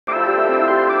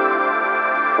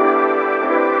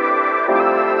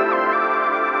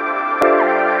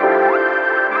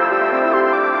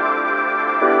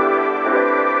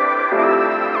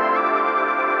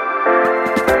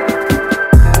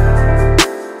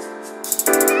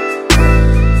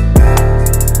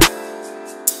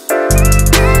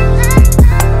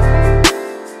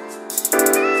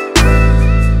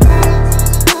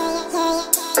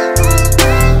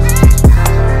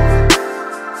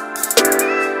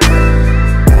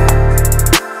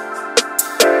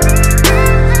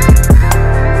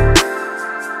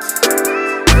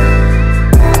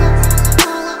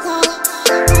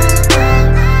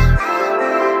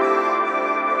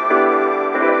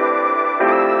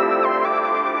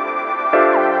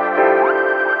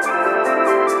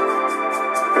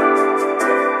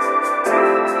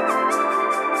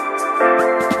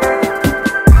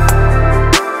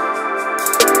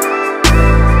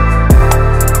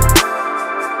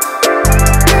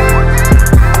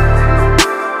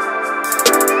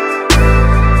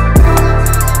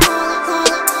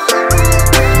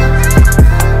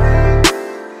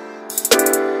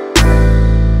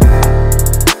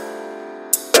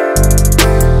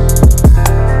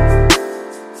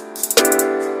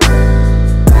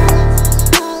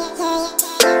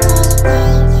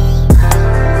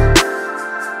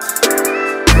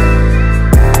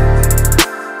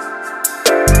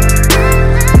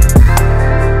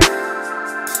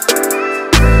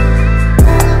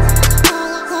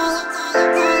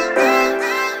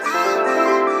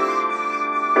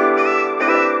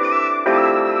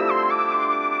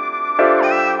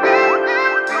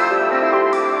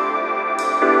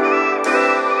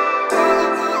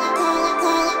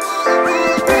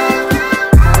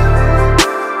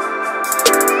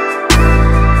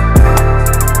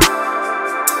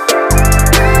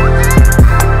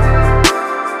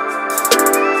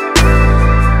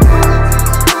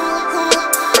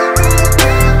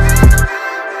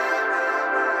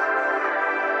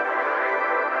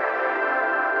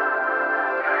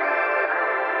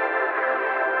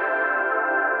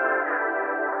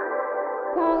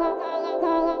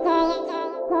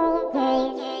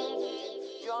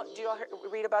Do you all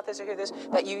read about this or hear this?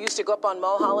 That you used to go up on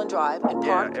Mulholland Drive and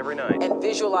park every night and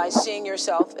visualize seeing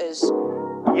yourself as...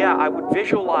 Yeah, I would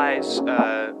visualize,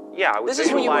 This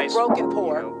is when you were broke and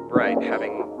poor. You know, right,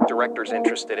 having directors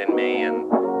interested in me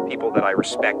and people that I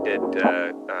respected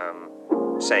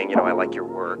saying, you know, I like your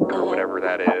work or whatever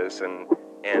that is. And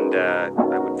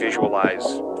I would visualize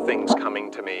things coming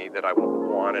to me that I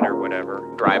wanted or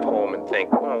whatever. Drive home and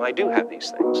think, well, I do have these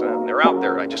things. They're out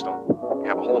there. I just don't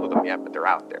have a hold of them yet, but they're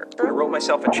out there. I wrote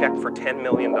myself a check for $10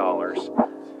 million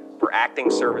for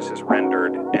acting services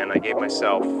rendered, and I gave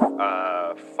myself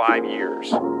 5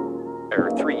 years, or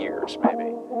 3 years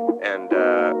maybe. And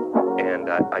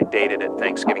I dated it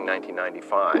Thanksgiving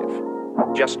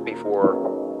 1995. Just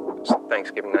before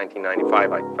Thanksgiving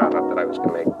 1995, I found out that I was going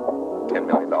to make $10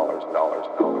 million.